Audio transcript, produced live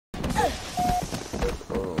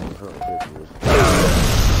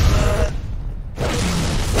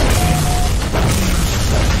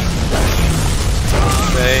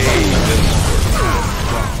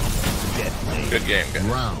game, guys.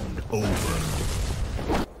 Round over.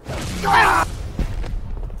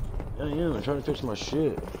 Yeah, I'm trying to fix my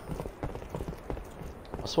shit.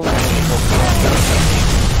 I swear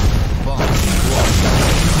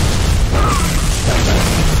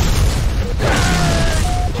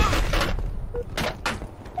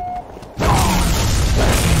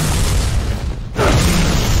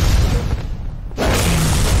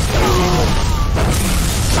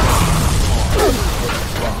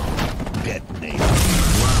Detonated.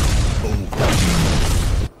 Round over.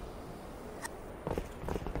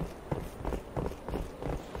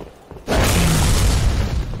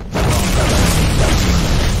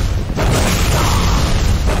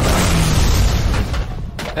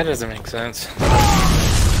 That doesn't make sense.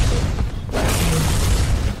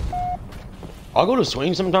 I'll go to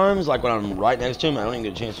swing sometimes, like when I'm right next to him, I don't even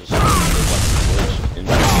get a chance to swing.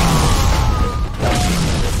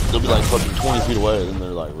 They'll be like fucking 20 feet away, and they're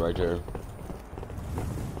like right there.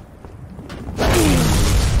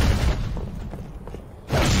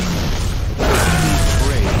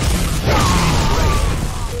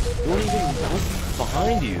 I was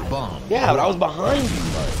behind you. Bomb. Yeah, but I was behind you.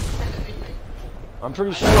 Like, I'm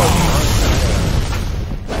pretty sure I was behind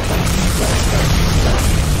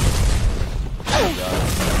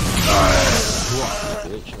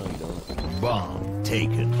you. Bomb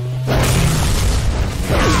taken.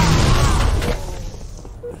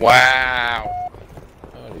 Wow.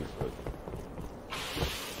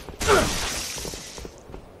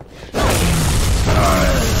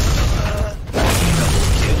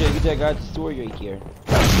 Get that guy to the store right here.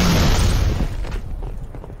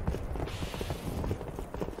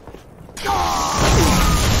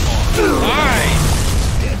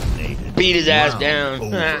 Detonated. Beat his ass Round down.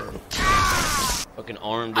 over. Fucking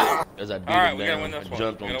armed it as I beat Alright, him we gotta down. win this I one.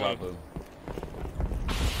 jumped We on gotta top win. of him.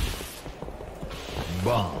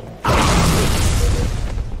 Bomb.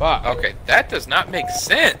 Fuck. Okay, that does not make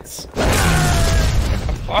sense.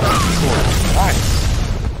 I've lost the sword twice.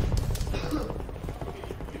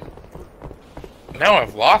 Now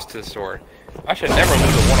I've lost the sword. I should never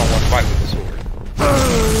lose a one-on-one fight with the sword.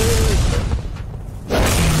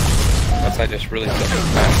 Unless I just really suck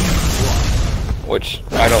at that. Which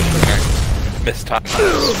I don't think I mistimed this,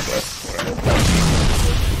 but whatever.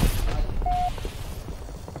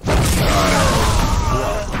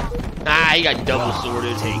 Ah, he got double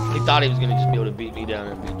sworded. He thought he was gonna just be able to beat me down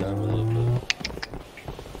and be done with it.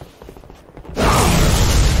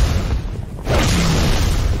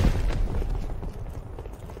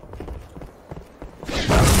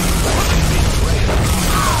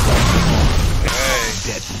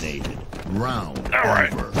 Detonated. Round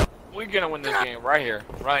Alright. over. We're gonna win this game right here,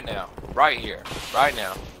 right now, right here, right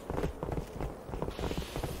now.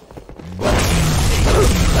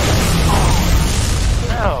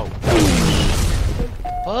 No.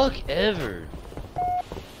 Fuck ever.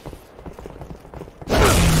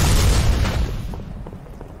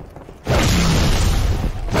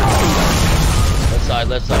 Left side,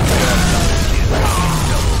 left side, left.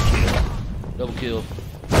 Double kill.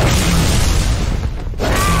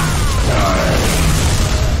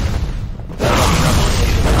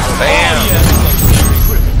 Bam.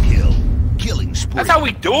 Triple kill. Killing spree. That's how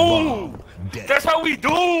we do. Bomb. Dead. That's how we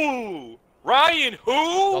do. Ryan,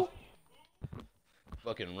 who?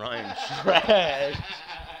 Fucking Ryan trash.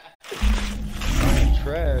 Ryan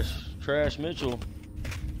trash. Trash Mitchell.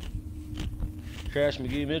 Trash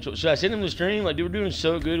McGee Mitchell. Should I send him the stream? Like, dude, we're doing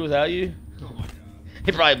so good without you.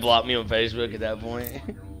 He probably blocked me on Facebook at that point.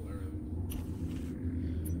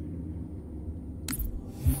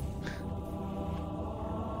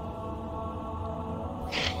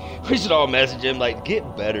 We should all message him like,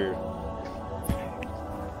 get better.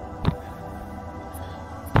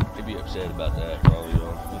 He'd be upset about that, probably.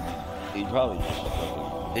 Though. He'd probably just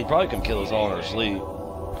fucking, he'd probably come kill us all in our sleep.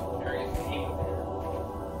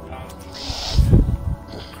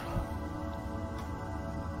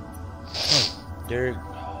 Derek.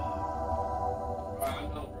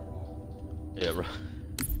 Yeah, right.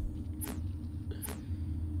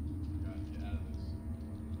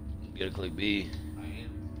 You gotta click B.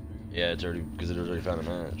 Yeah, it's already, because it already found a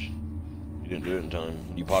match. You didn't do it in time.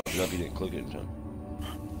 You popped it up, you didn't click it in time.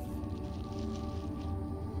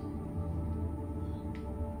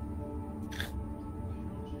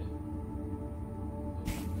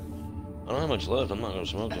 I don't have much left. I'm not gonna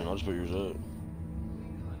smoke it. I'll just put yours up.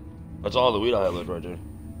 That's all the weed I have left right there.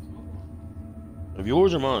 Of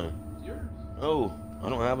yours or mine? Yours. Oh, I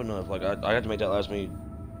don't have enough. Like, I have to make that last meat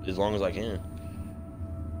as long as I can.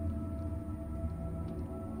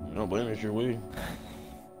 I don't blame you, it's your weed.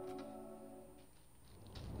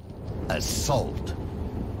 Assault.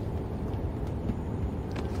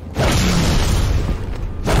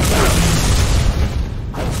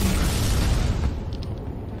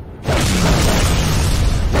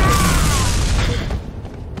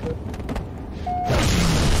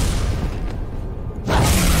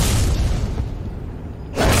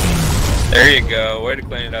 There you go. Way to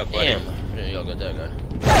clean it up, buddy. Damn. Yeah, y'all got that guy.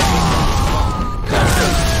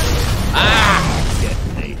 Ah!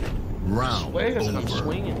 Detonated. Round Where is it? I'm over.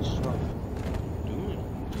 swinging.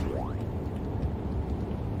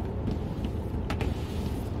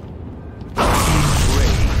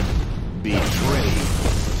 Betrayed.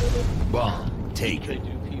 Bomb They taken.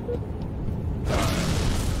 do people.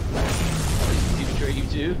 Did he betray you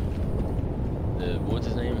too? What's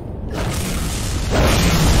his name?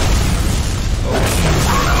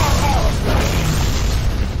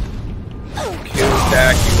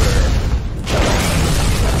 Spectacular.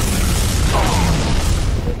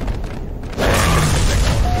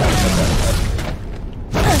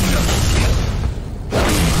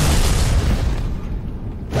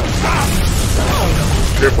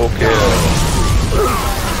 Triple kill.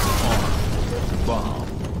 Bomb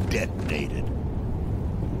detonated.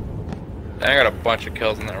 I got a bunch of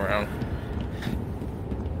kills in that round.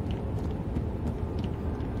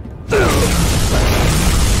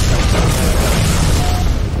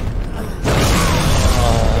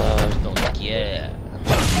 Yeah.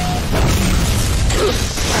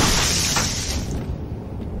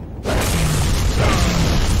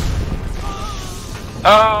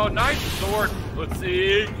 Oh, nice sword. Let's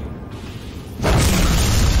see.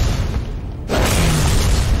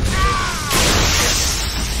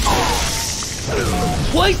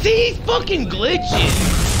 Why see he's fucking glitching?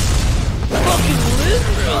 Fucking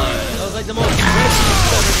literally. That was like the most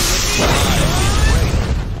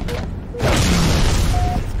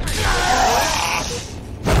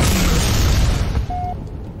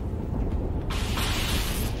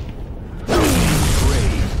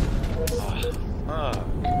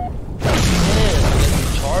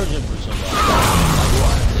charging for somebody.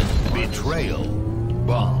 Betrayal.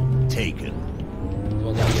 Bomb taken.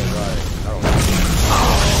 Well, then you get right. I don't know.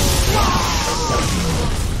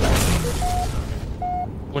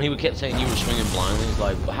 When he kept saying you were swinging blindly, it's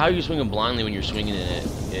like, how are you swinging blindly when you're swinging at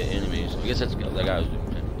enemies? I guess that's that guy was doing it.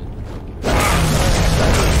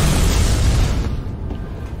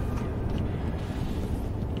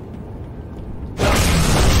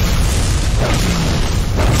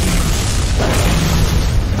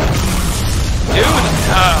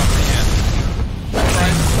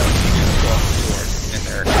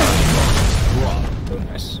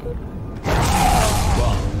 Nice.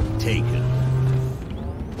 Bomb taken.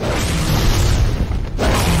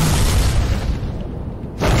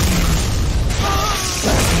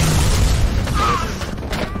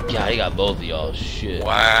 Yeah, he got both of y'all. Shit.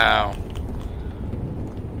 Wow.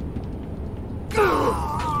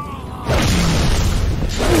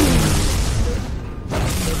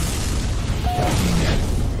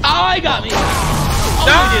 Oh, he got me!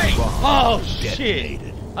 Oh, he didn't. Oh, shit.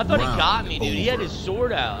 Detonated. I thought he Round got me, dude. He had over. his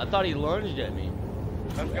sword out. I thought he lunged at me.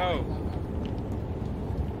 Let's go.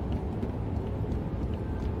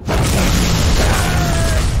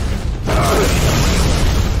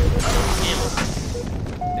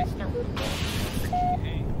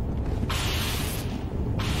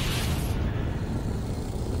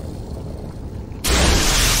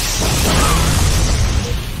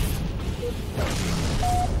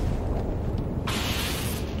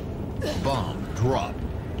 Bomb drop.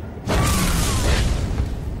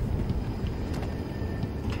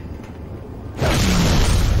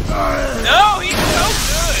 No, he's so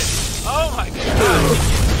good. Oh my god.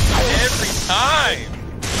 Every time.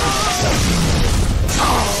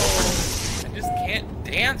 I just can't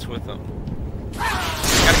dance with him.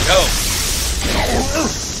 Gotta go.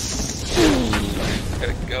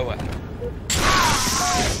 Gotta go at him.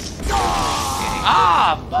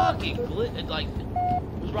 Ah, fucking glitch. It like, it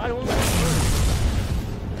was right on the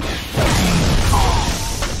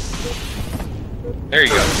There you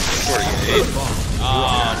go. Sort of get Oh,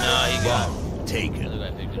 no, he got Bomb The taken. other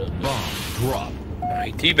guy picked it up. Bomb drop.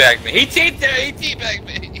 He teabagged me. He teabagged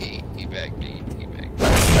me. He teabagged me.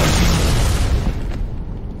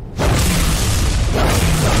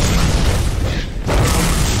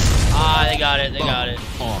 Ah, they got it. They got it.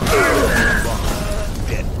 Bomb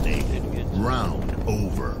detonated. Round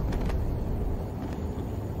over.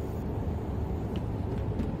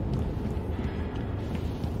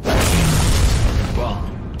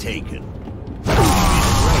 Bomb taken.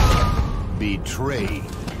 Betrayed.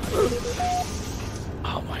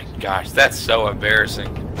 Oh my gosh, that's so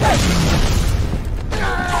embarrassing.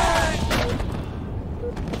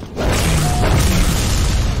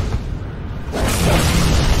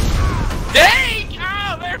 Dang!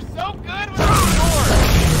 Oh, they're so good with the sword.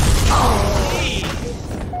 Jeez.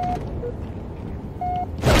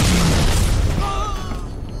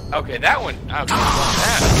 Okay, that one. I was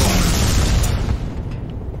that.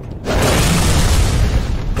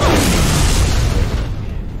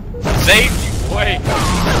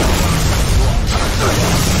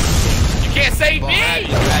 save me!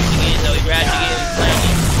 He's crashing in, though. He's crashing in.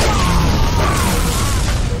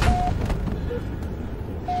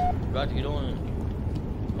 He's about to get on.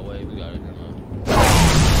 Oh, wait, we got it.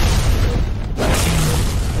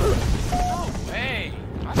 No way!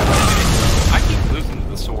 I keep losing to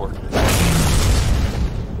the sword.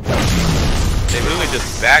 They literally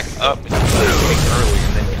just back up and early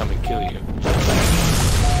and then come and kill you. You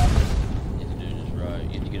have to do this right.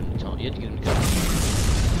 You have to get him to taunt. You have to get him to come.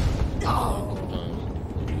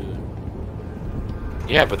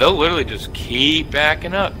 Yeah, but they'll literally just keep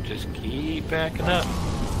backing up. Just keep backing up.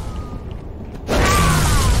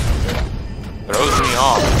 Throws me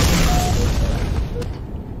off.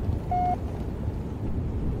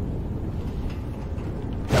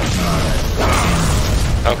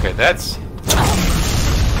 Okay, that's...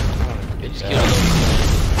 They just killed him.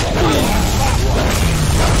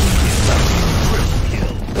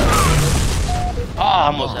 Ah, I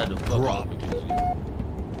almost had to fuck up.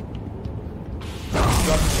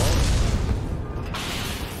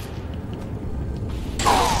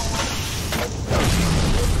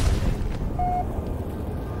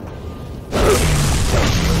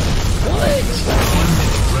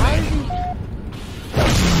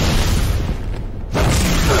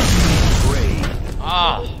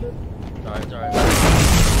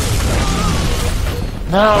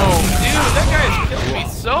 No! Dude, that guy's killed me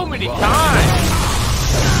so many times!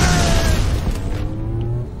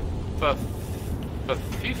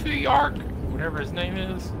 Fifi Arc? Whatever his name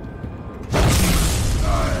is.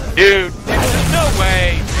 Dude, there's no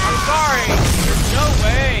way! I'm sorry! There's no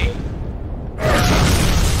way!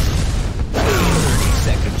 30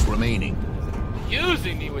 seconds remaining.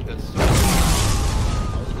 Using me with a sword.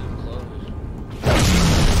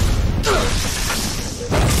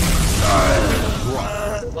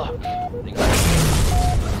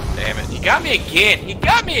 Damn it, he got me again! He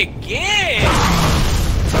got me again!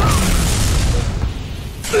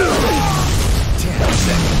 10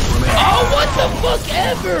 seconds remaining. Oh, what the fuck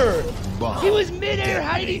ever! Bomb He was midair,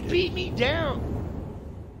 how did he detonated. beat me down?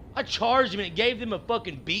 I charged him and it gave them a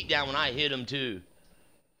fucking beat down when I hit him too.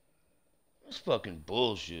 That's fucking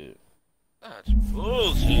bullshit. That's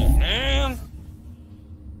bullshit, man!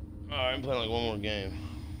 Alright, I'm playing like one more game.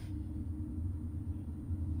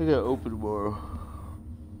 I gotta open tomorrow.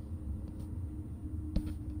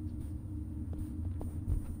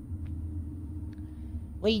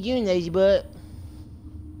 What you doing, lazy butt?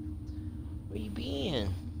 Where you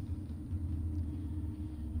been?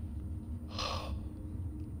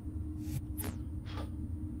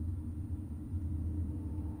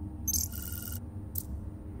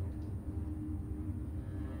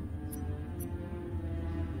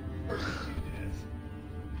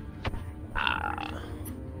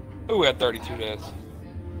 Ooh, we got 32 deaths.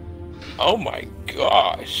 Oh my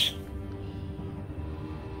gosh.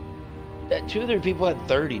 That 2 other people had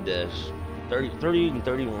 30 deaths. 30 and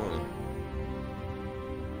 31.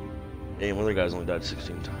 And one of the guys only died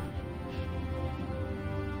 16 times.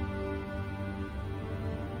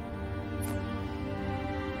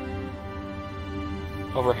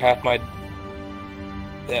 Over half my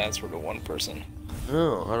deaths were to one person.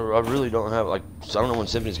 No, I really don't have, like, I don't know when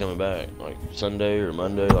Symphony's coming back. Like, Sunday or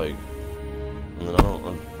Monday, like, and then I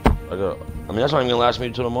mean, that's not even gonna last me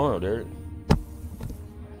until tomorrow, Derek. I'm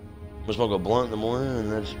gonna smoke a blunt in the morning,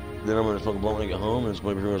 and then I'm gonna smoke a blunt when I get home, and it's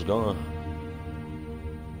gonna be pretty much gone.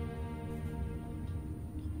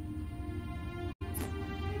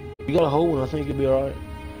 You got a whole one, I think you'll be alright.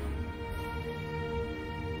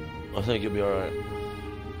 I think you'll be alright.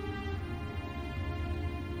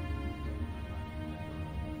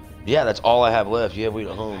 Yeah, that's all I have left. You have weed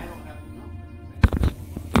at home.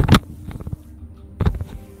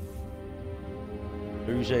 What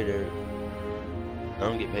do you say, Derek? I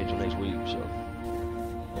don't get paid till next week, so.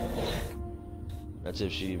 That's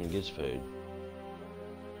if she even gets paid.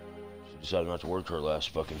 She decided not to work her last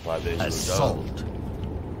fucking 5 days. Assault.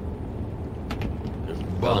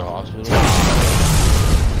 Another hospital.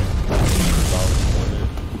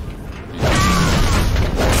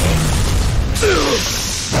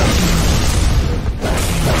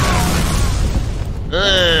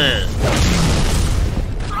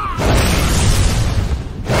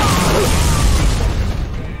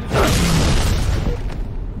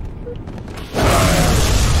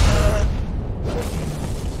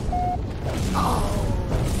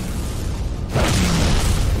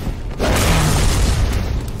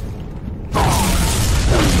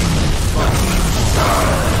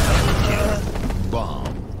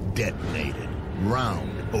 Bomb detonated. Round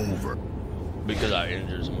over. Because I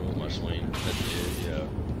injured someone with my swing. That's it, yeah.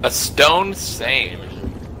 A stone same.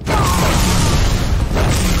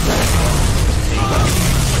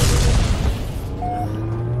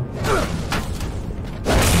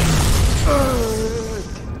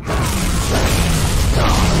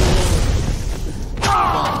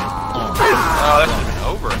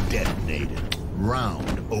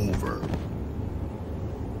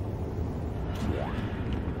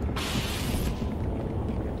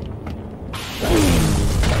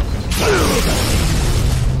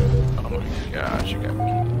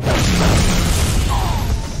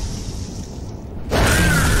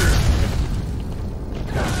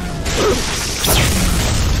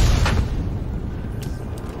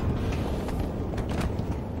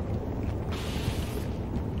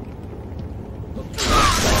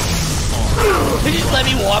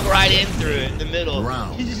 walk right in through it in the middle.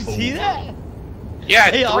 Round Did you see that?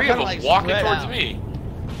 Yeah, They all three of kinda, them like, walking spread towards out. me.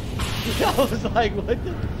 I was like, what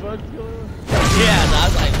the fuck's going on? Yeah, and I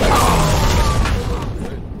was like,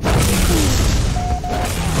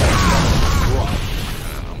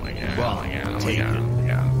 Oh my god, oh my god, oh my god, oh my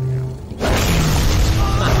god.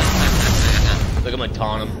 look, I'm gonna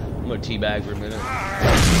taunt him. I'm gonna teabag for a minute.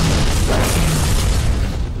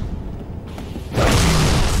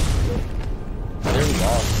 There we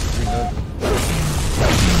go.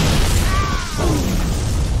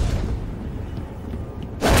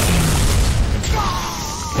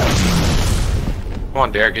 Come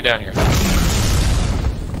on, Derek, get down here.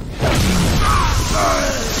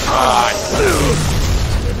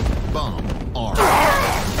 Bomb armed. Bomb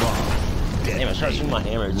Damn, I was trying to swing my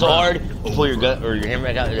hammer. It's so hard to pull your gut or your hammer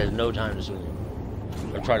back out. There's no time to swing it.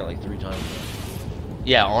 I've tried it like 3 times.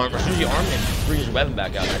 Yeah, arm. As soon as you arm it, bring your weapon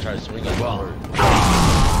back out. And I try to swing it. Hard.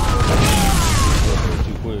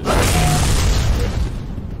 Too quick.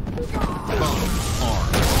 Bomb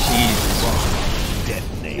armed. Jesus. Bomb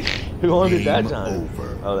detonated. Who armed it that Game time?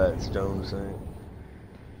 over. Oh, that's Jones saying.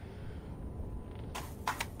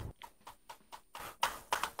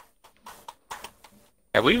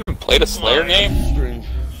 Have we even played a Slayer game?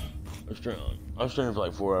 I was streaming for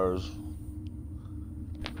like 4 hours.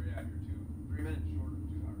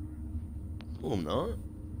 Oh, I'm not.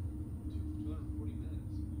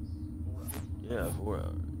 Yeah, 4 hours.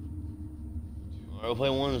 Alright, I'll play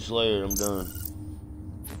one Slayer. I'm done.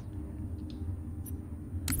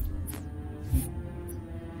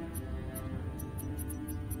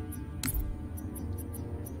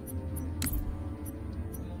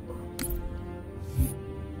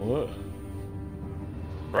 What?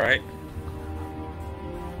 Right.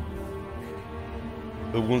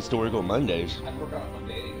 But one story go Mondays.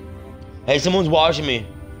 Hey, someone's watching me.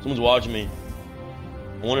 Someone's watching me.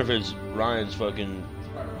 I wonder if it's Ryan's fucking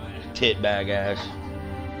tit bag ass.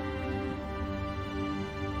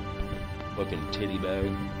 Fucking titty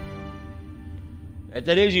bag. If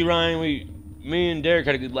that is you, Ryan, me and Derek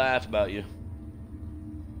had a good laugh about you.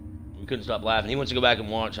 We couldn't stop laughing. He wants to go back and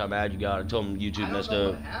watch how bad you got. I told him YouTube messed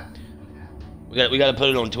up. We got to put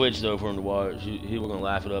it on Twitch though for him to watch. We're gonna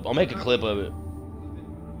laugh it up. I'll make a clip of it.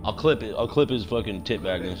 I'll clip it. I'll clip his fucking tit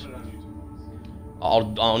bagness.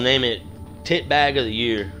 I'll name it Tit Bag of the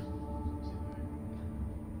Year.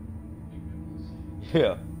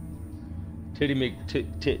 Yeah.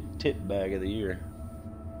 Tit Bag of the Year.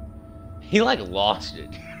 He like lost it.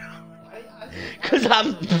 Cause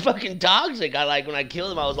I'm fucking toxic. When I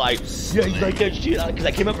killed him, I was like, yeah, you like that shit? Cause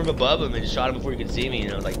I came up from above him and shot him before he could see me,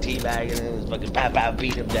 and I was like teabagging him, and fucking pow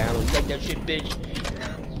beat him down. I was like, that shit, bitch.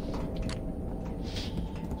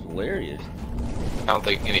 It's hilarious. I don't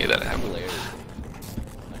think any of that happened. Hilarious.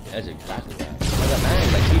 That's exactly that. I got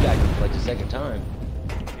mad. Like teabagged him for like the second time.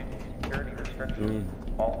 Security restrictions,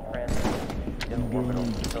 all transit, in orbital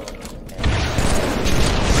facilities.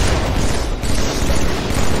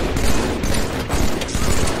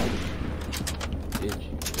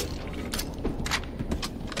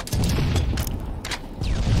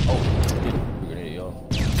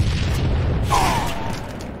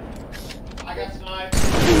 I got sniped.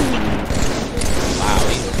 Wow,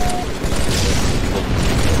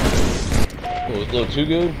 a little too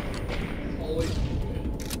good? Always.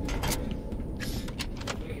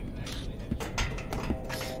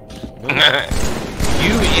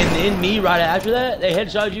 You and me right after that? They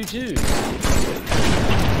headshot you too.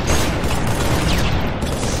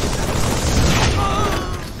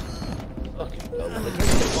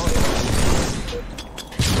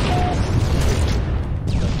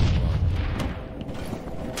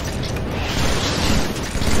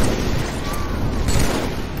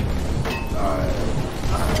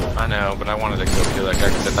 I know, but I wanted to go kill that guy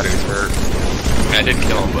because I thought he was hurt. I mean, I did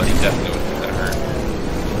kill him, but he definitely was gonna hurt.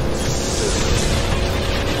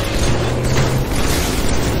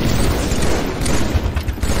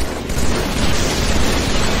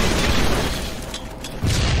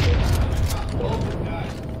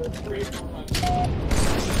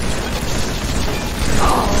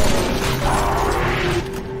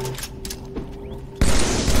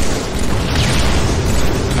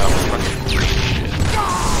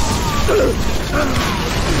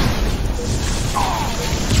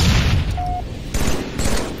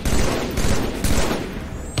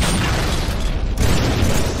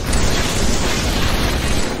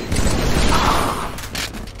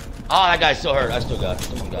 Oh, that guy's still hurt. I still got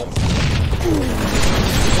him.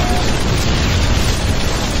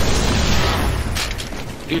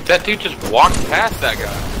 Dude, that dude just walked past that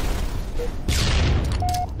guy.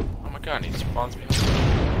 Oh my god, he spawns me.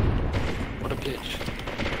 What a bitch.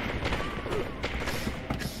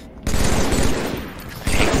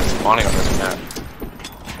 spawning on this map.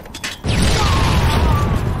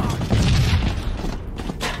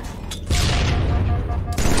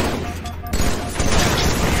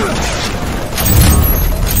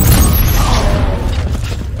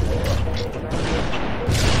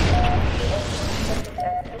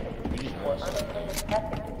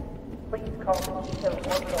 Please call the detailed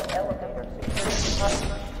orbital elevator security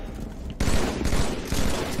department.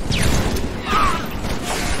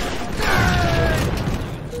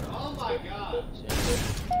 Oh my god.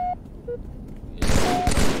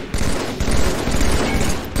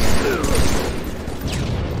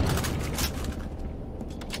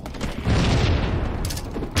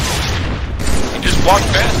 He just walked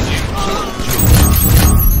past you.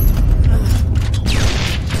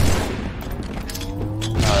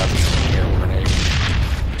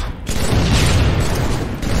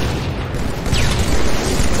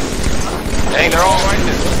 Dang, they're all right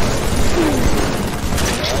there.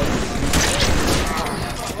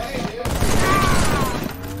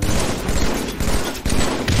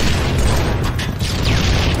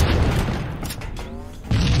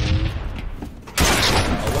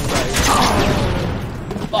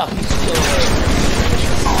 Fuck, he's still there.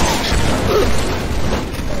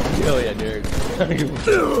 Hell yeah, Derek.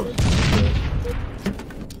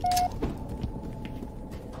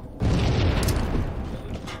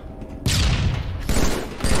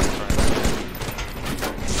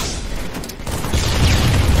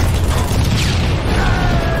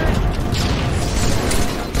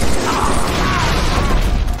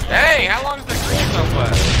 Hey, how long is the green stuff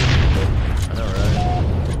last? I know, right?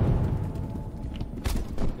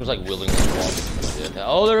 It was like willingly walking.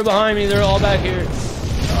 Oh, they're behind me. They're all back here.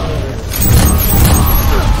 Oh,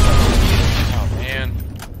 man.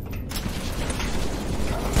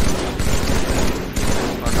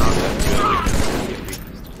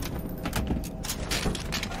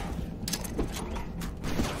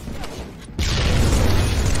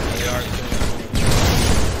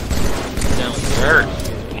 Hurt.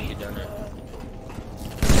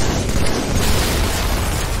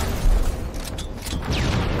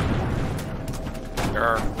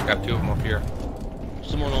 Got two of them up here.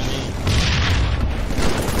 Someone on me.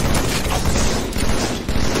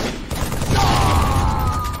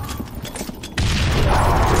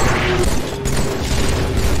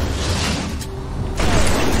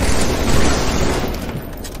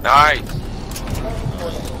 Nice.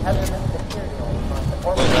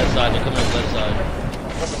 On the left side, they're coming on the left side.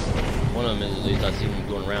 One of them is, at least I see him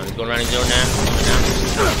going around. He's going around, he's going now.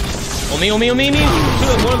 On me, on me, on me, on me! Two of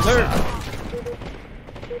them, one of them's hurt.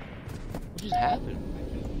 What just happened?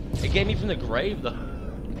 It gave me from the grave, though.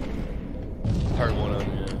 Hurt one of them,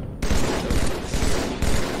 yeah.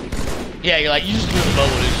 Yeah, you're like, you just do the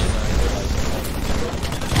bubble this shit.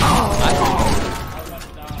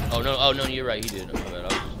 Oh no, you're right, he did. My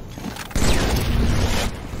bad.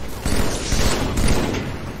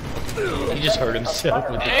 He just hurt himself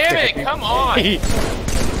with the Damn it, come on!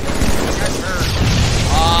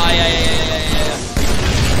 Ah, yeah.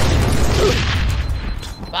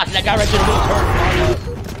 Fuck, that guy right there was hurt.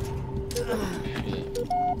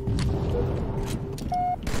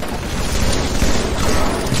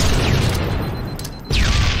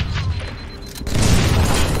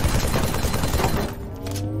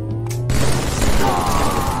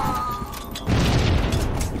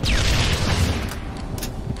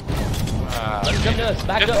 Come to us.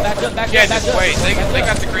 Back up. Yeah, just wait. They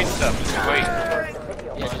got the green stuff. Just wait.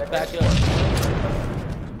 Yeah, just back up.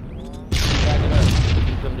 Back it up.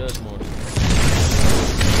 You come to us more.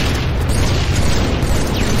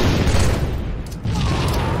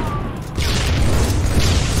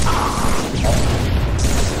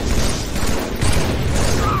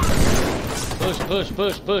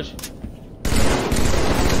 Push.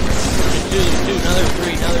 There's two. Now there's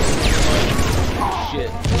three. Shit.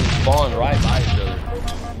 They spawned right by each other.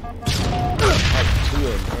 Like two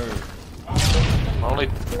of them hurt.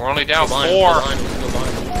 We're only down Go behind four. him, go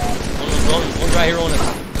behind him. One's right here on us.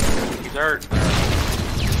 He's hurt.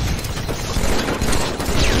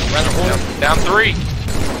 Around the corner. Down three.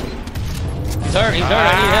 He's hurt. I need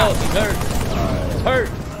help. He's hurt.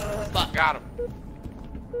 Fuck. Got him.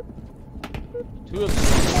 Two of them.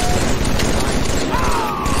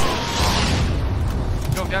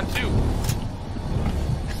 Go down two.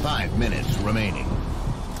 5 minutes remaining.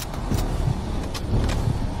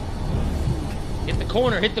 Hit the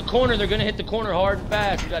corner. They're gonna hit the corner hard and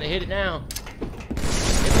fast. You gotta hit it now.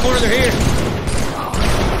 Hit the corner. They're here.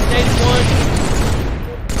 Stage one.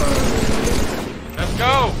 Let's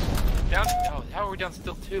go. Down. Oh, how are we down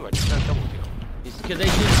still two? I just got a double kill. It's because they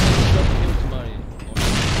just double kill somebody.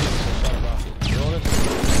 Shot a rocket. You know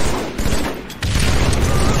what?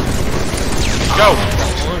 Go!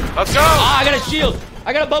 Let's go! Ah, I got a shield!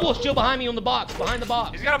 I got a bubble shield behind me on the box. Behind the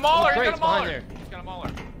box. He's got a mauler! He's got a Behind mauler! there. He's got a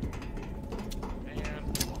mauler. Man.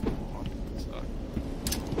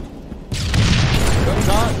 Go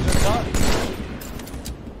top. Go top.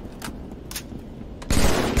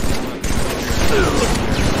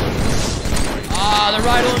 Ah, they're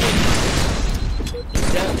right on me.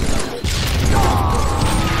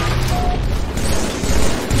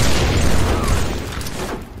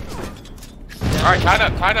 Alright, tied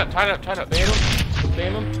up.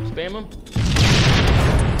 Spam him.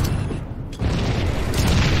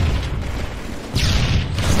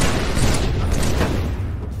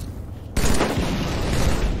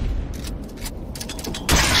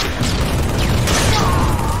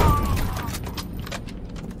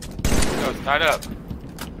 Go, tied up.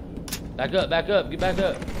 Back up, get back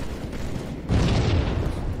up.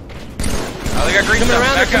 Oh, they got green Coming stuff.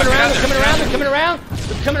 around, Back they're up, coming get around, out they're coming there. around, they're coming around.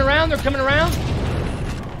 They're coming around, they're coming around.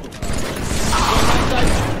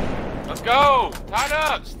 Let's go! Tied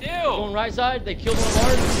up, still! Going right side, they killed one of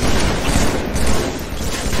ours.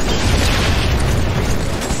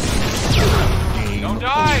 Don't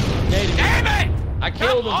die! Nade. Damn it! I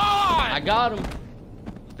killed him. Come on! I got him.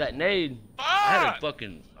 That nade. I had a Fuck!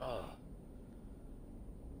 fucking.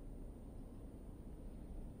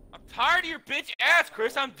 I'm tired of your bitch ass,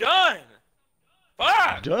 Chris. I'm done!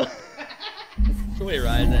 Fuck! Done. Wait,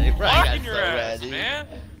 right there. Blocking your ass, man!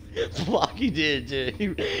 Blocky did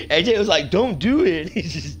too. AJ was like, "Don't do it." He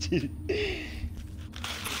just did it.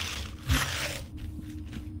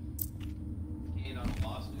 Ain't on the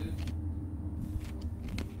boss, dude.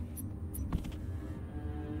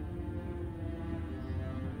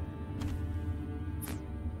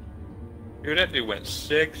 Dude, that dude went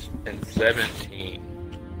 6 and 17.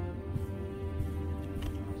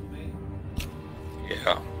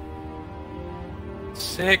 Yeah.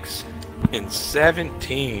 6 and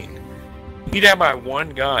 17. Beat out by one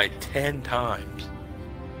guy 10 times.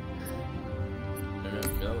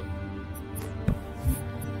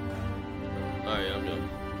 Alright, I'm done.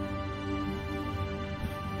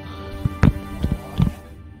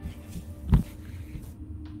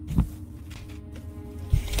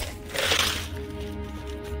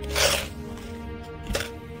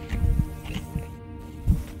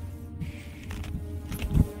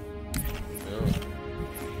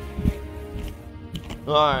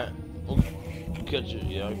 Alright, we'll catch it,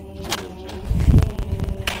 yeah.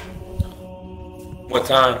 What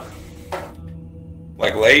time?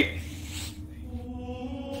 Like late?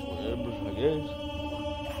 Whatever, I guess.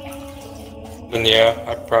 Then yeah,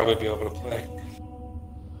 I'd probably be able to play.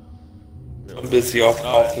 I'm busy all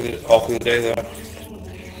through the day though.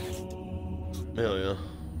 Hell yeah.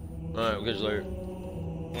 Alright, we'll catch you later.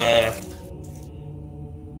 Nah.